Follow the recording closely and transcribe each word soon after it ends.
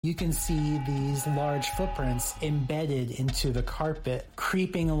You can see these large footprints embedded into the carpet,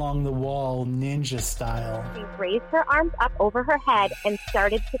 creeping along the wall ninja style. She raised her arms up over her head and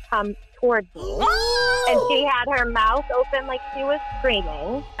started to come towards me. Oh! And she had her mouth open like she was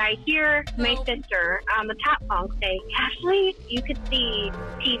screaming. I hear my sister on the top bunk say, "Ashley," you could see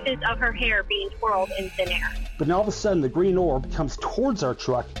pieces of her hair being twirled in thin air. But now all of a sudden, the green orb comes towards our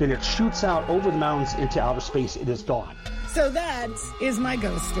truck, then it shoots out over the mountains into outer space. It is gone. So that is my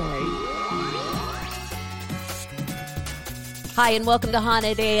ghost story. Hi, and welcome to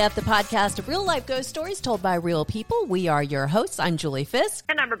Haunted AF, the podcast of real-life ghost stories told by real people. We are your hosts. I'm Julie Fisk.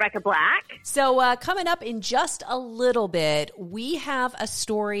 And I'm Rebecca Black. So coming up in just a little bit, we have a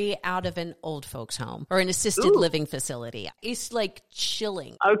story out of an old folks' home or an assisted living facility. It's like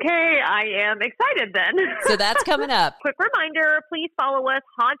chilling. Okay, I am excited then. So that's coming up. Quick reminder, please follow us,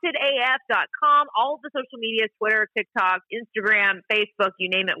 hauntedaf.com, all of the social media, Twitter, TikTok, Instagram, Facebook, you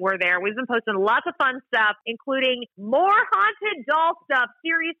name it, we're there. We've been posting lots of fun stuff, including more haunted doll stuff.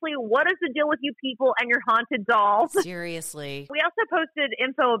 Seriously, what is the deal with you people and your haunted dolls? Seriously. We also posted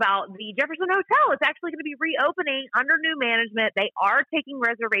info about the Jefferson Hotel. It's actually going to be reopening under new management. They are taking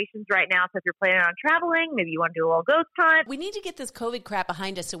reservations right now. So if you're planning on traveling, maybe you want to do a little ghost hunt. We need to get this COVID crap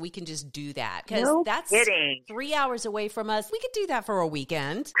behind us so we can just do that. Because that's kidding. 3 hours away from us. We could do that for a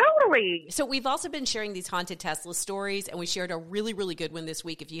weekend. Totally. So we've also been sharing these haunted Tesla stories, and we shared a really, really good one this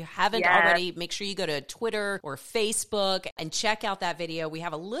week. If you haven't already, make sure you go to Twitter or Facebook and check out that video. We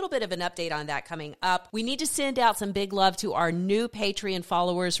have a little bit of an update on that coming up. We need to send out some big love to our new Patreon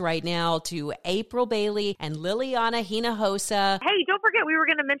followers right now, to April Bailey and Liliana Hinojosa. Hey, don't forget, we were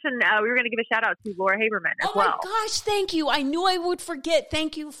going to mention, we were going to give a shout out to Laura Haberman as well. Oh my gosh, thank you. I knew I would forget.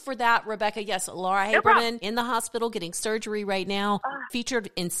 Thank you for that, Rebecca. Yes, Laura Haberman in the hospital getting surgery right now.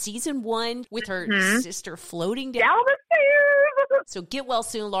 Featured in season 1 with her sister floating down the stairs. So get well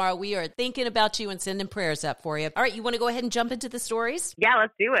soon, Laura. We are thinking about you and sending prayers up for you. All right, you want to go ahead and jump into the stories? Yeah,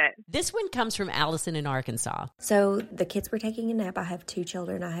 let's do it. This one comes from Allison in Arkansas. So the kids were taking a nap. I have 2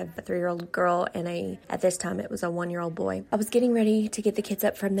 children. I have a 3-year-old girl and at this time it was a 1-year-old boy. I was getting ready to get the kids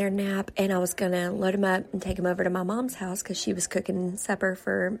up from their nap, and I was going to load them up and take them over to my mom's house because she was cooking supper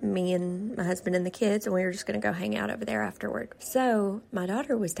for me and my husband and the kids, and we were just going to go hang out over there afterward. So my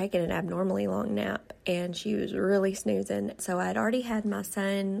daughter was taking an abnormally long nap, and she was really snoozing. So I had already had my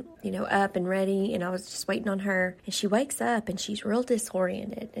son, up and ready, and I was just waiting on her. And she wakes up, and she's real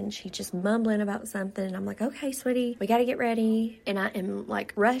disoriented, and she's just mumbling about something. And I'm like, okay, sweetie, we got to get ready. And I am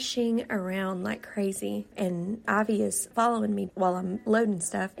like rushing around like crazy. And Ivy is following me while I'm loading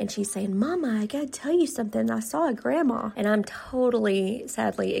stuff. And she's saying, Mama, I got to tell you something. I saw a grandma. And I'm totally,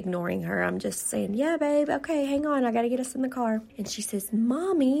 sadly ignoring her. I'm just saying, yeah, babe, okay, hang on. I got to get us in the car. And she says,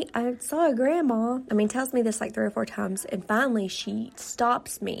 Mommy, I saw a grandma. Tells me this like 3 or 4 times. And finally she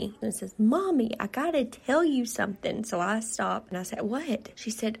stops me and says, Mommy, I got to tell you something. So I stop and I said, what? She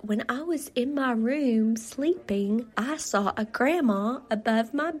said, when I was in my room sleeping, I saw a grandma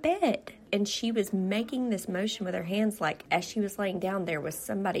above my bed. And she was making this motion with her hands like as she was laying down, there was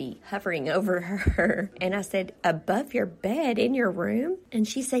somebody hovering over her. And I said, above your bed in your room? And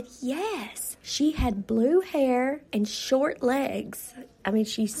she said, yes. She had blue hair and short legs.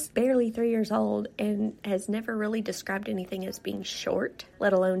 She's barely 3 years old and has never really described anything as being short,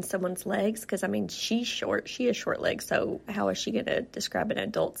 let alone someone's legs. Because, she's short. She has short legs. So how is she going to describe an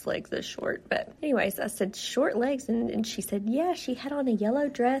adult's legs as short? But anyways, I said, short legs. And she said, yeah, she had on a yellow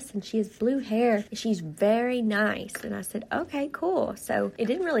dress and she has blue hair. She's very nice. And I said, okay, cool. So it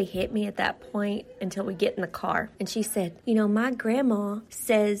didn't really hit me at that point until we get in the car. And she said, my grandma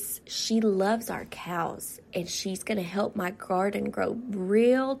says she loves our cows and she's going to help my garden grow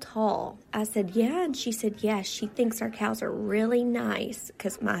real tall. I said, yeah. And she said, yeah, she thinks our cows are really nice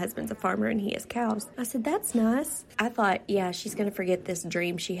because my husband's a farmer and he has cows. I said, that's nice. I thought, yeah, she's going to forget this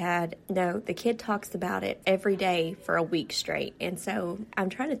dream she had. No, the kid talks about it every day for a week straight. And so I'm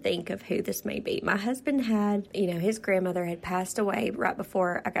trying to think of who this may be. My husband had, his grandmother had passed away right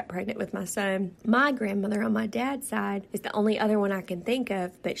before I got pregnant with my son. My grandmother on my dad's side is the only other one I can think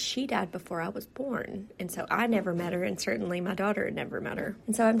of, but she died before I was born. And so I never met her, and certainly my daughter had never met her.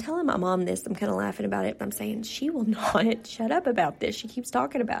 And so I'm telling my mom this. I'm kind of laughing about it, but I'm saying she will not shut up about this. She keeps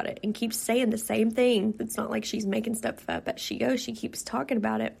talking about it and keeps saying the same thing. It's not like she's making stuff up. But she keeps talking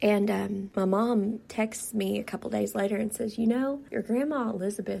about it. And my mom texts me a couple days later and says, your grandma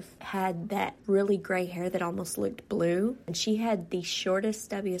Elizabeth had that really gray hair that almost looked blue. And she had the shortest,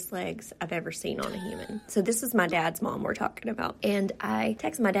 stubbiest legs I've ever seen on a human. So this is my dad's mom we're talking about. And I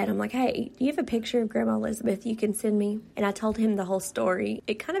text my dad. I'm like, hey, do you have a picture of Grandma Elizabeth you can send me? And I told him the whole story.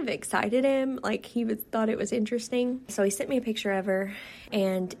 It kind of excited him, like he thought it was interesting. So he sent me a picture of her,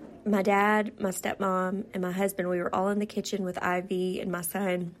 and my dad, my stepmom, and my husband, we were all in the kitchen with Ivy and my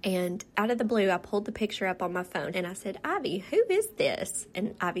son. And out of the blue, I pulled the picture up on my phone and I said, Ivy, who is this?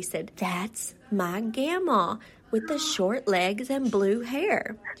 And Ivy said, that's my grandma with the short legs and blue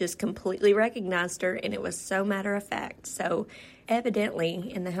hair. Just completely recognized her, and it was so matter of fact. So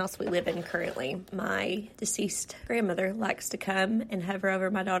evidently, in the house we live in currently, my deceased grandmother likes to come and hover over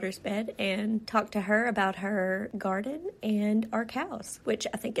my daughter's bed and talk to her about her garden and our cows, which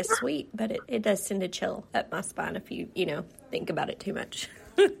I think is sweet, but it does send a chill up my spine if you think about it too much.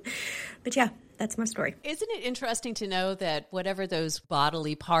 But yeah, that's my story. Isn't it interesting to know that whatever those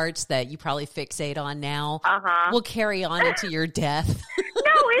bodily parts that you probably fixate on now will carry on into your death?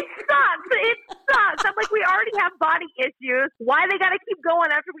 No, it sucks. It sucks. I'm like, we already have body issues. Why they got to keep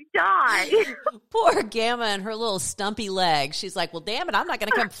going after we die? Poor Gamma and her little stumpy legs. She's like, well, damn it, I'm not going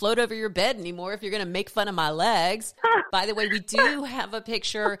to come float over your bed anymore if you're going to make fun of my legs. By the way, we do have a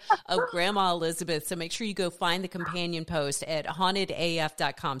picture of Grandma Elizabeth, so make sure you go find the companion post at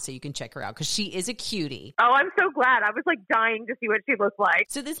hauntedaf.com so you can check her out, because she is a cutie. Oh, I'm so glad. I was like dying to see what she looked like.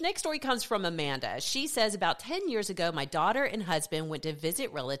 So this next story comes from Amanda. She says, about 10 years ago, my daughter and husband went to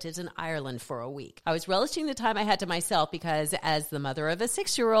visit relatives in Ireland for a week. I was relishing the time I had to myself because as the mother of a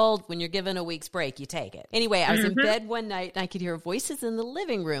 6-year-old, when you're given a week's break, you take it. Anyway, I was in bed one night and I could hear voices in the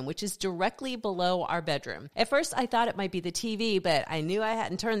living room, which is directly below our bedroom. At first, I thought it might be the TV, but I knew I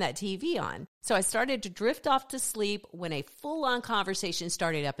hadn't turned that TV on. So I started to drift off to sleep when a full-on conversation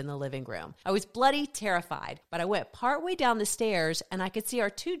started up in the living room. I was bloody terrified, but I went partway down the stairs and I could see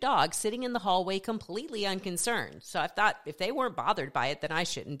our 2 dogs sitting in the hallway completely unconcerned. So I thought if they weren't bothered by it, then I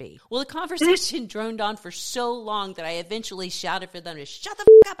shouldn't be. Well, the conversation droned on for so long that I eventually shouted for them to shut the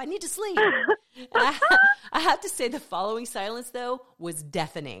f*** up, I need to sleep. I have to say the following silence, though, was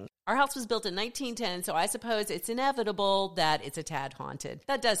deafening. Our house was built in 1910, so I suppose it's inevitable that it's a tad haunted.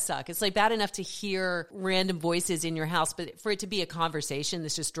 That does suck. It's like bad enough to hear random voices in your house, but for it to be a conversation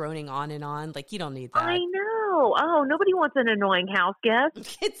that's just droning on and on, like you don't need that. I know. Oh, nobody wants an annoying house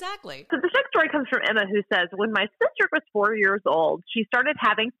guest. Exactly. So this next story comes from Emma, who says, when my sister was 4 years old, she started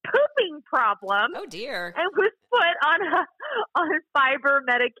having pooping problems. Oh, dear. And was put on fiber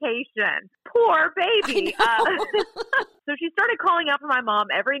medication. Poor baby. So she started calling out for my mom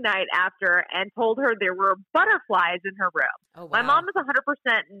every night after and told her there were butterflies in her room. Oh, wow. My mom is 100%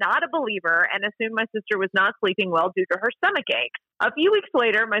 not a believer and assumed my sister was not sleeping well due to her stomach ache. A few weeks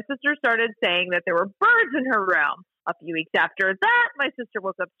later, my sister started saying that there were birds in her room. A few weeks after that, my sister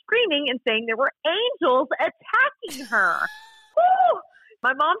woke up screaming and saying there were angels attacking her. Woo!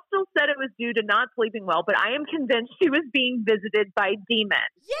 My mom still said it was due to not sleeping well, but I am convinced she was being visited by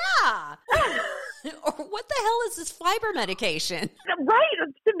demons. Yeah. Or what the hell is this fiber medication? Right,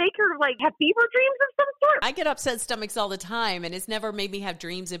 to make her like have fever dreams of some sort. I get upset stomachs all the time, and it's never made me have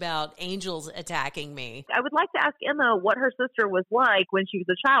dreams about angels attacking me. I would like to ask Emma what her sister was like when she was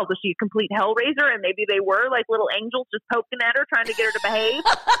a child. Was she a complete hellraiser, and maybe they were like little angels just poking at her, trying to get her to behave?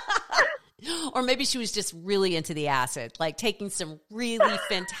 Or maybe she was just really into the acid, like taking some really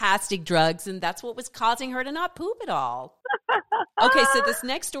fantastic drugs, and that's what was causing her to not poop at all. Okay, so this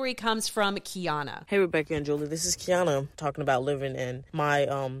next story comes from Kiana. Hey, Rebecca and Julie. This is Kiana talking about living in my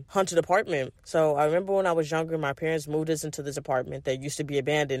haunted apartment. So I remember when I was younger, my parents moved us into this apartment that used to be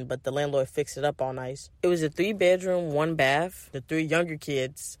abandoned, but the landlord fixed it up all nice. It was a 3-bedroom, 1 bath. The 3 younger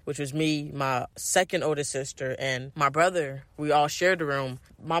kids, which was me, my second oldest sister, and my brother, we all shared a room.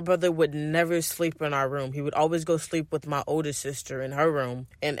 My brother would never sleep in our room. He would always go sleep with my oldest sister in her room.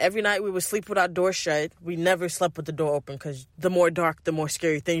 And every night we would sleep with our door shut. We never slept with the door open because the more dark, the more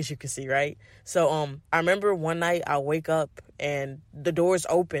scary things you can see, right? So I remember one night I wake up and the door's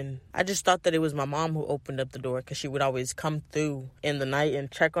open. I just thought that it was my mom who opened up the door because she would always come through in the night and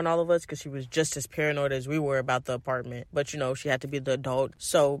check on all of us because she was just as paranoid as we were about the apartment. But, you know, she had to be the adult.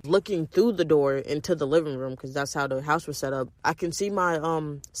 So looking through the door into the living room, because that's how the house was set up, I can see my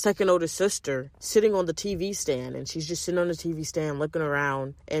second oldest sister sitting on the TV stand, and she's just sitting on the TV stand looking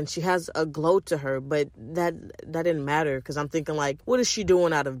around, and she has a glow to her, but that didn't matter because I'm thinking, like, what is she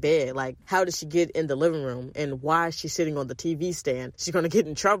doing out of bed? Like, how did she get in the living room, and why is she sitting on the TV stand? She's gonna get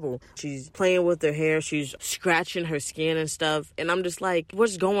in trouble. She's playing with her hair, she's scratching her skin and stuff, and I'm just like,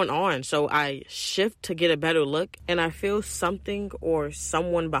 what's going on? So I shift to get a better look, and I feel something or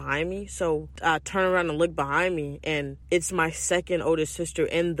someone behind me, so I turn around and look behind me, and it's my second oldest sister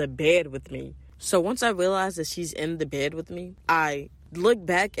in the bed with me. So once I realize that she's in the bed with me, I look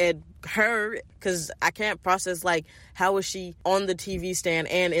back at her because I can't process, like, how is she on the TV stand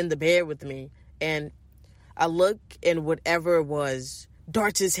and in the bed with me? And I look, and whatever it was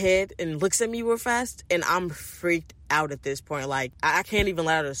darts his head and looks at me real fast, and I'm freaked out at this point. Like, I can't even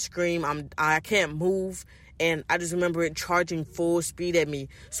let out a scream. I can't move, and I just remember it charging full speed at me.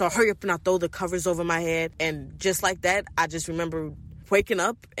 So I hurry up and I throw the covers over my head, and just like that, I just remember waking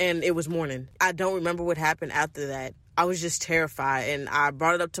up, and it was morning. I don't remember what happened after that. I was just terrified, and I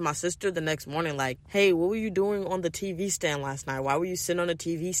brought it up to my sister the next morning, like, hey, what were you doing on the TV stand last night? Why were you sitting on the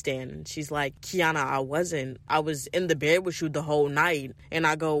TV stand? And she's like, Kiana, I wasn't. I was in the bed with you the whole night. And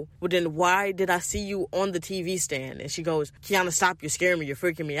I go, well, then why did I see you on the TV stand? And she goes, Kiana, stop, you're scaring me, you're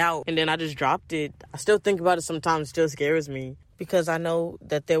freaking me out. And then I just dropped it. I still think about it sometimes, it still scares me. Because I know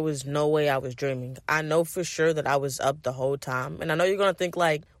that there was no way I was dreaming. I know for sure that I was up the whole time. And I know you're going to think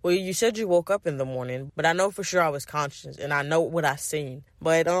like, well, you said you woke up in the morning. But I know for sure I was conscious. And I know what I seen.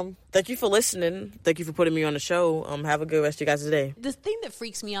 But thank you for listening. Thank you for putting me on the show. Have a good rest of you guys' day. The thing that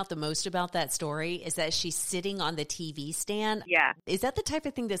freaks me out the most about that story is that she's sitting on the TV stand. Yeah. Is that the type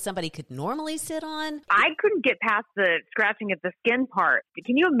of thing that somebody could normally sit on? I couldn't get past the scratching at the skin part.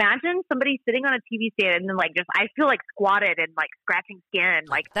 Can you imagine somebody sitting on a TV stand and then like just, I feel like squatted and like scratching skin?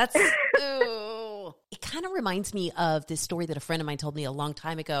 Like that's, ooh. It kind of reminds me of this story that a friend of mine told me a long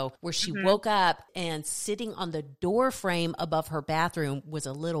time ago where she woke up and sitting on the door frame above her bathroom was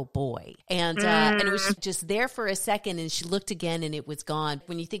a little boy. And it was just there for a second and she looked again and it was gone.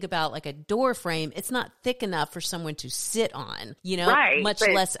 When you think about like a door frame, it's not thick enough for someone to sit on, you know, much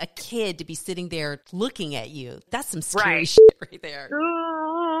less a kid to be sitting there looking at you. That's some scary shit right there. Ooh,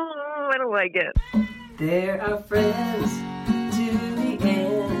 I don't like it. There are friends to the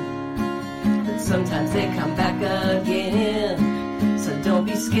end, but sometimes they come back again. So don't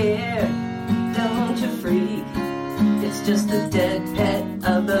be scared, don't you freak. It's just the dead pet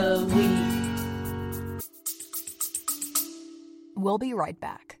of the week. We'll be right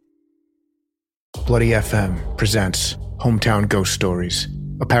back. Bloody FM presents Hometown Ghost Stories,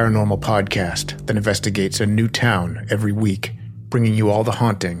 a paranormal podcast that investigates a new town every week, bringing you all the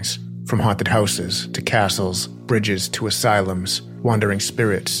hauntings, from haunted houses to castles, bridges to asylums, wandering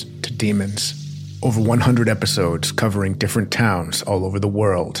spirits to demons. Over 100 episodes covering different towns all over the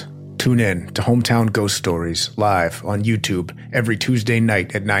world. Tune in to Hometown Ghost Stories live on YouTube every Tuesday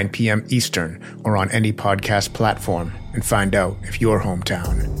night at 9 p.m. Eastern or on any podcast platform and find out if your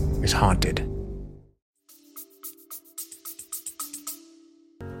hometown is haunted.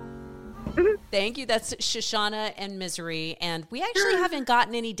 Thank you. That's Shoshana and Misery. And we actually haven't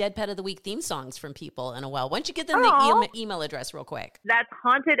gotten any Dead Pet of the Week theme songs from people in a while. Why don't you get them the email address real quick? That's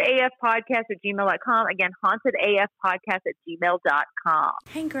hauntedafpodcast@gmail.com. Again, hauntedafpodcast@gmail.com.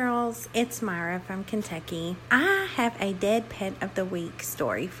 Hey girls, it's Myra from Kentucky. I have a Dead Pet of the Week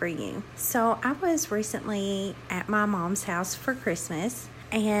story for you. So I was recently at my mom's house for Christmas.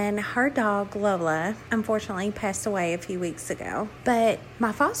 And her dog, Lola, unfortunately passed away a few weeks ago. But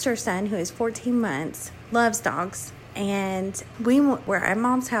my foster son, who is 14 months, loves dogs. And we were at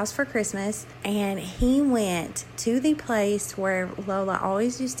Mom's house for Christmas. And he went to the place where Lola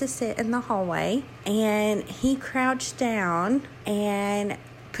always used to sit in the hallway. And he crouched down and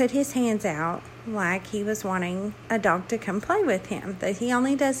put his hands out like he was wanting a dog to come play with him. But he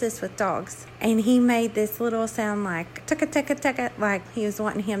only does this with dogs. And he made this little sound like tucka tucka tucka, like he was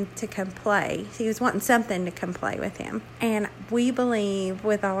wanting him to come play. He was wanting something to come play with him. And we believe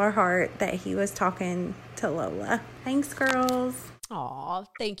with all our heart that he was talking to Lola. Thanks, girls. Aw,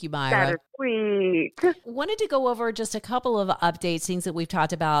 thank you, Myra. That is sweet. Wanted to go over just a couple of updates, things that we've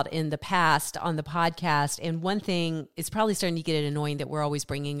talked about in the past on the podcast. And one thing is probably starting to get annoying that we're always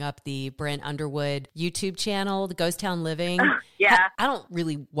bringing up the Brent Underwood YouTube channel, the Ghost Town Living. Yeah. I don't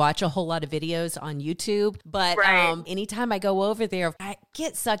really watch a whole lot of videos on YouTube, but anytime I go over there, I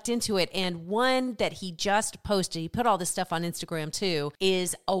get sucked into it. And one that he just posted, he put all this stuff on Instagram too,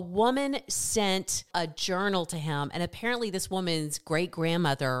 is a woman sent a journal to him. And apparently this woman's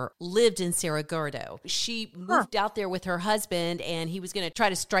great-grandmother lived in Cerro Gordo. She moved out there with her husband, and he was going to try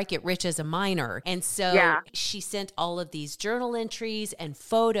to strike it rich as a minor. And so she sent all of these journal entries and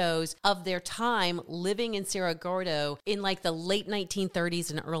photos of their time living in Cerro Gordo in like the late 1930s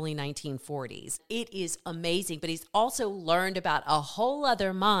and early 1940s. It is amazing, but he's also learned about a whole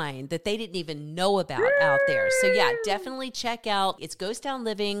other mine that they didn't even know about out there. So yeah, definitely check out, it's Ghost Town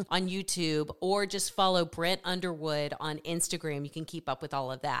Living on YouTube, or just follow Brent Underwood on Instagram. You can keep up with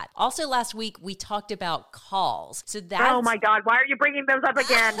all of that. Also, last week we talked about calls. So that's... Oh my God, why are you bringing those up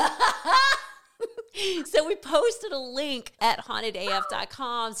again? So we posted a link at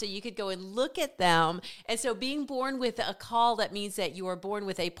hauntedaf.com so you could go and look at them. And so being born with a caul, that means that you are born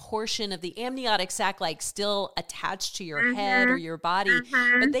with a portion of the amniotic sac like still attached to your head or your body.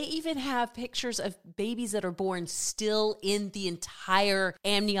 But they even have pictures of babies that are born still in the entire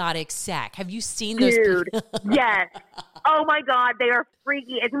amniotic sac. Have you seen those? Dude, yes. Oh my God, they are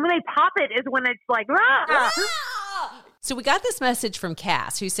freaky. And when they pop it is when it's like, ah! So we got this message from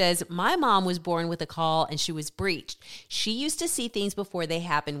Cass who says, my mom was born with a caul and she was breached. She used to see things before they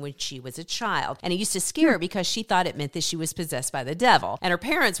happened when she was a child. And it used to scare her because she thought it meant that she was possessed by the devil. And her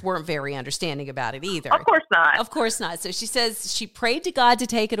parents weren't very understanding about it either. Of course not. Of course not. So she says she prayed to God to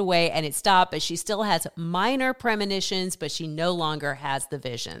take it away and it stopped, but she still has minor premonitions, but she no longer has the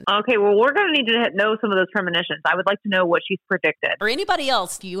vision. Okay, well, we're going to need to know some of those premonitions. I would like to know what she's predicted. Or anybody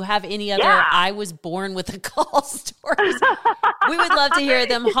else, do you have any other I was born with a caul stories? We would love to hear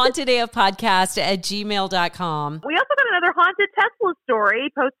them. hauntedafpodcast@gmail.com. We also got another haunted Tesla story.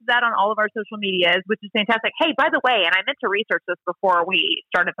 Posted that on all of our social medias, which is fantastic. Hey, by the way, and I meant to research this before we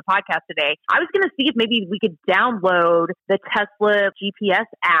started the podcast today, I was going to see if maybe we could download the Tesla GPS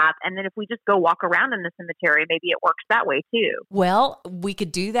app, and then if we just go walk around in the cemetery, maybe it works that way too. Well, we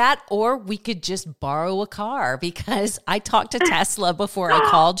could do that, or we could just borrow a car, because I talked to Tesla before I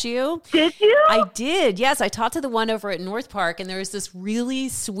called you. Did you? I did, yes. I talked to the one over at North Park, and there was this really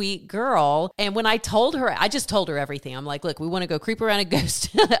sweet girl. And when I told her, I just told her everything. I'm like, look, we want to go creep around a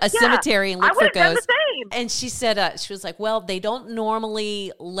cemetery and look for ghosts. And she said, she was like, well, they don't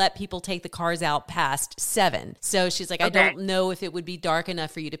normally let people take the cars out past 7. So she's like, I don't know if it would be dark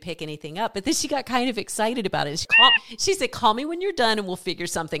enough for you to pick anything up. But then she got kind of excited about it. She said, call me when you're done and we'll figure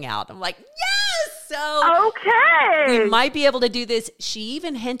something out. I'm like, yes! So we might be able to do this. She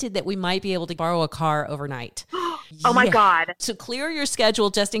even hinted that we might be able to borrow a car overnight. Oh my God. So clear your schedule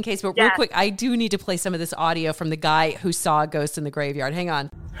just in case. But real quick, I do need to play some of this audio from the guy who saw a ghost in the graveyard. Hang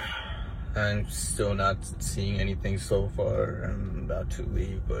on. I'm still not seeing anything so far. I'm about to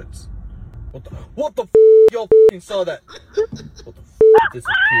leave, but what the y'all saw that? What the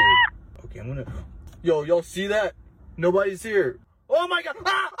disappeared? Okay, I'm gonna. Y'all see that? Nobody's here. Oh my God!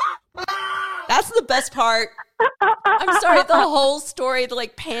 That's the best part. I'm sorry, the whole story, the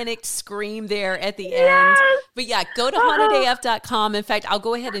like panicked scream there at the end. But yeah, go to hauntedaf.com. In fact, I'll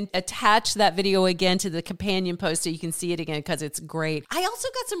go ahead and attach that video again to the companion post so you can see it again because it's great. I also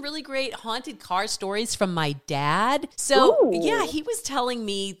got some really great haunted car stories from my dad. So yeah, he was telling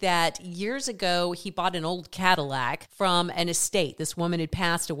me that years ago he bought an old Cadillac from an estate. This woman had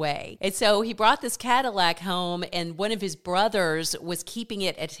passed away. And so he brought this Cadillac home and one of his brothers was keeping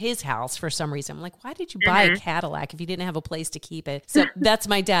it at his house for some reason. I'm like, why did you buy a Cadillac if you didn't have a place to keep it? So that's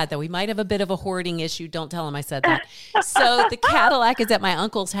my dad, though. He might have a bit of a hoarding issue. Don't tell him I said that. So the Cadillac is at my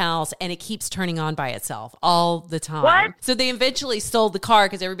uncle's house and it keeps turning on by itself all the time. What? So they eventually sold the car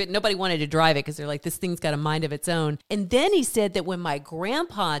because nobody wanted to drive it because they're like, this thing's got a mind of its own. And then he said that when my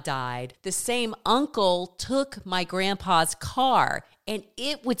grandpa died, the same uncle took my grandpa's car and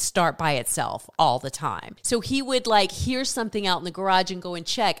it would start by itself all the time. So he would like hear something out in the garage and go and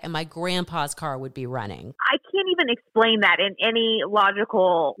check, and my grandpa's car would be running. I can't even explain that in any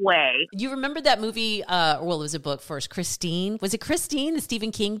logical way. You remember that movie, well, it was a book first, Christine? Was it Christine, the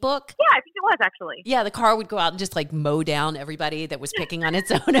Stephen King book? Yeah, I think it was actually. Yeah, the car would go out and just like mow down everybody that was picking on its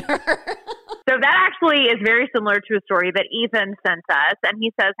owner. So that actually is very similar to a story that Ethan sent us. And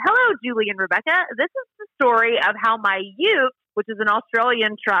he says, hello, Julie and Rebecca. This is the story of how my Ute, which is an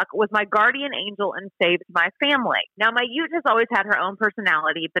Australian truck, was my guardian angel and saved my family. Now, my Ute has always had her own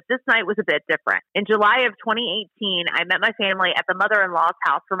personality, but this night was a bit different. In July of 2018, I met my family at the mother-in-law's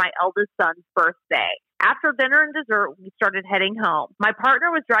house for my eldest son's birthday. After dinner and dessert, we started heading home. My partner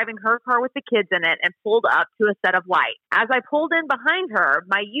was driving her car with the kids in it and pulled up to a set of lights. As I pulled in behind her,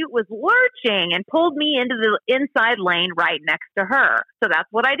 my Ute was lurching and pulled me into the inside lane right next to her. So that's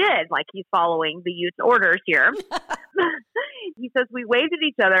what I did, like he's following the Ute's orders here. He says, we waved at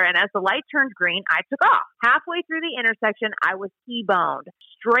each other, and as the light turned green, I took off. Halfway through the intersection, I was T-boned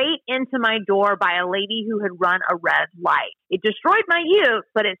straight into my door by a lady who had run a red light. It destroyed my Ute,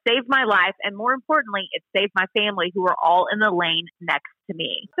 but it saved my life, and more importantly, it saved my family who were all in the lane next to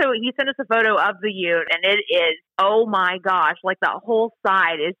me. So he sent us a photo of the Ute, and it is, oh my gosh, like the whole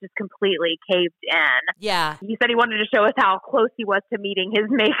side is just completely caved in. Yeah. He said he wanted to show us how close he was to meeting his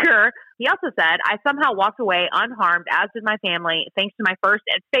maker. He also said, I somehow walked away unharmed, as did my family, thanks to my first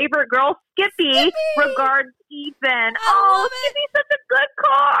and favorite girl, Skippy. Regards, Ethan. Oh, Skippy's such a good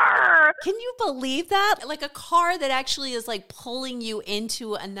car. Can you believe that? Like a car that actually is like pulling you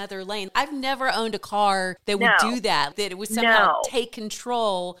into another lane. I've never owned a car that would do that it would somehow take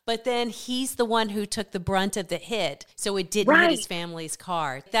control, but then he's the one who took the brunt of the hit, so it didn't hit his family's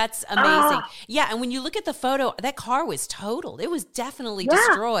car. That's amazing. Yeah, and when you look at the photo, that car was totaled. It was definitely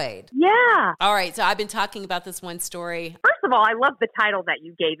destroyed. Yeah. All right, so I've been talking about this one story. First of all, I love the title that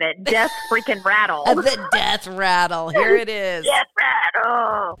you gave it, Death Freaking Rattle. The Death Rattle. Here it is. Death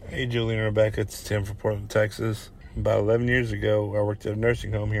Rattle. Hey, Julie and Rebecca, it's Tim from Portland, Texas. About 11 years ago, I worked at a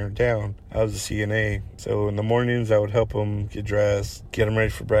nursing home here in town. I was a CNA, so in the mornings I would help them get dressed, get them ready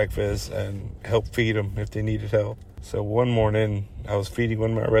for breakfast, and help feed them if they needed help. So one morning, I was feeding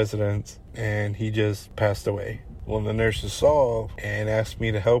one of my residents, and he just passed away. Well, the nurses saw and asked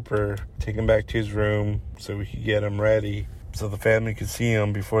me to help her take him back to his room so we could get him ready so the family could see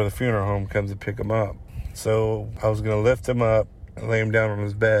him before the funeral home comes to pick him up. So I was going to lift him up and lay him down on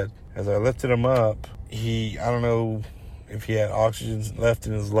his bed. As I lifted him up, I don't know if he had oxygen left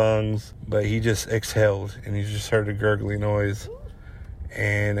in his lungs, but he just exhaled and you just heard a gurgly noise.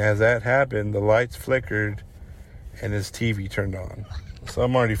 And as that happened, the lights flickered and his TV turned on. So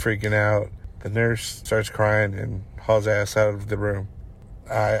I'm already freaking out. The nurse starts crying and hauls ass out of the room.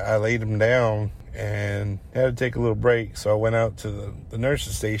 I laid him down and had to take a little break, so I went out to the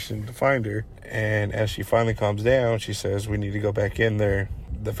nurse's station to find her. And as she finally calms down, she says, "We need to go back in there.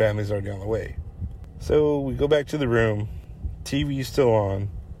 The family's already on the way." So we go back to the room. TV's still on.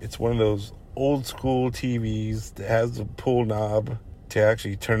 It's one of those old school TVs that has the pull knob to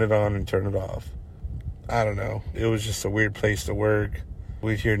actually turn it on and turn it off. I don't know. It was just a weird place to work.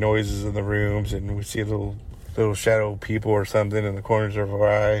 We'd hear noises in the rooms and we'd see little shadow people or something in the corners of our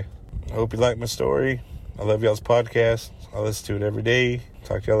eye. I hope you like my story. I love y'all's podcast. I listen to it every day.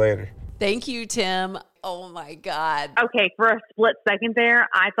 Talk to y'all later. Thank you, Tim. Oh, my God. Okay, for a split second there,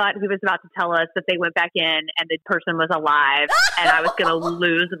 I thought he was about to tell us that they went back in and the person was alive and I was going to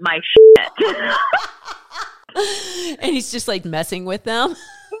lose my shit. And he's just like messing with them.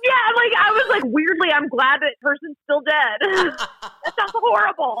 Yeah, like I was like, weirdly, I'm glad that person's still dead. That sounds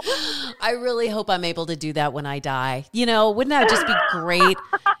horrible. I really hope I'm able to do that when I die. You know, wouldn't that just be great?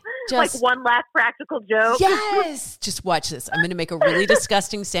 Like one last practical joke. Yes. Just watch this. I'm going to make a really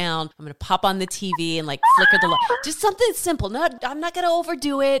disgusting sound. I'm going to pop on the TV and like flicker the light. Just something simple. I'm not going to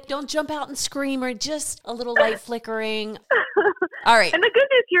overdo it. Don't jump out and scream or just a little light flickering. All right. And the good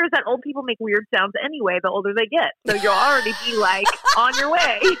news here is that old people make weird sounds anyway the older they get. So you'll already be like on your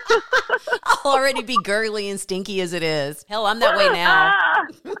way. I'll already be gurgly and stinky as it is. Hell, I'm that way now.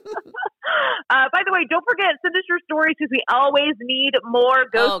 By the way, don't forget, send us your stories because we always need more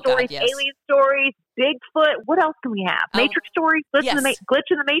ghost stories, alien stories, Bigfoot. What else can we have? Matrix stories, glitch in the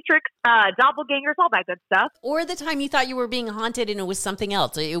Matrix, doppelgangers, all that good stuff. Or the time you thought you were being haunted and it was something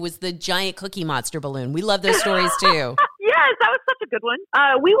else. It was the giant Cookie Monster balloon. We love those stories too. Yes, that was such a good one.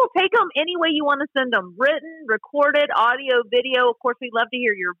 We will take them any way you want to send them. Written, recorded, audio, video. Of course, we love to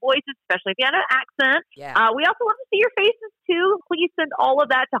hear your voices, especially if you have an accent. Yeah. We also love to see your faces too. Please send all of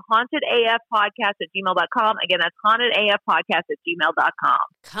that to hauntedafpodcast@gmail.com. Again, that's hauntedafpodcast@gmail.com.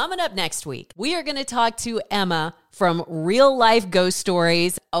 Coming up next week, we are going to talk to Emma from Real Life Ghost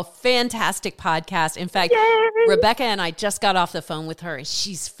Stories, a fantastic podcast. In fact, Rebecca and I just got off the phone with her, and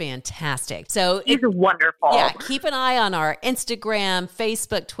she's fantastic. So she's wonderful. Yeah, keep an eye on our Instagram,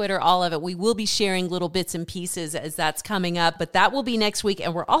 Facebook, Twitter, all of it. We will be sharing little bits and pieces as that's coming up, but that will be next week.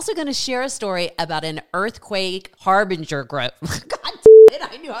 And we're also going to share a story about an earthquake harbinger growth. God damn it,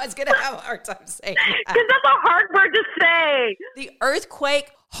 I knew I was going to have a hard time saying that. Because that's a hard word to say. The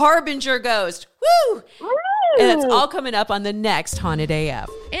earthquake harbinger ghost. Woo! And it's all coming up on the next Haunted AF.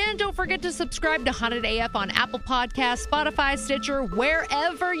 And don't forget to subscribe to Haunted AF on Apple Podcasts, Spotify, Stitcher,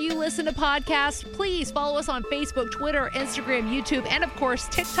 wherever you listen to podcasts. Please follow us on Facebook, Twitter, Instagram, YouTube, and of course,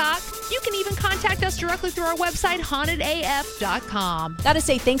 TikTok. You can even contact us directly through our website, hauntedaf.com. Gotta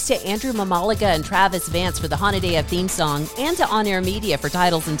say thanks to Andrew Mamaliga and Travis Vance for the Haunted AF theme song and to On Air Media for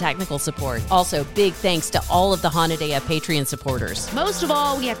titles and technical support. Also, big thanks to all of the Haunted AF Patreon supporters. Most of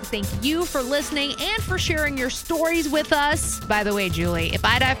all, we have to thank you for listening and for sharing your stories with us. By the way, Julie, if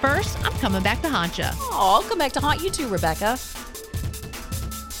I die first, I'm coming back to haunt you. Oh, I'll come back to haunt you too, Rebecca.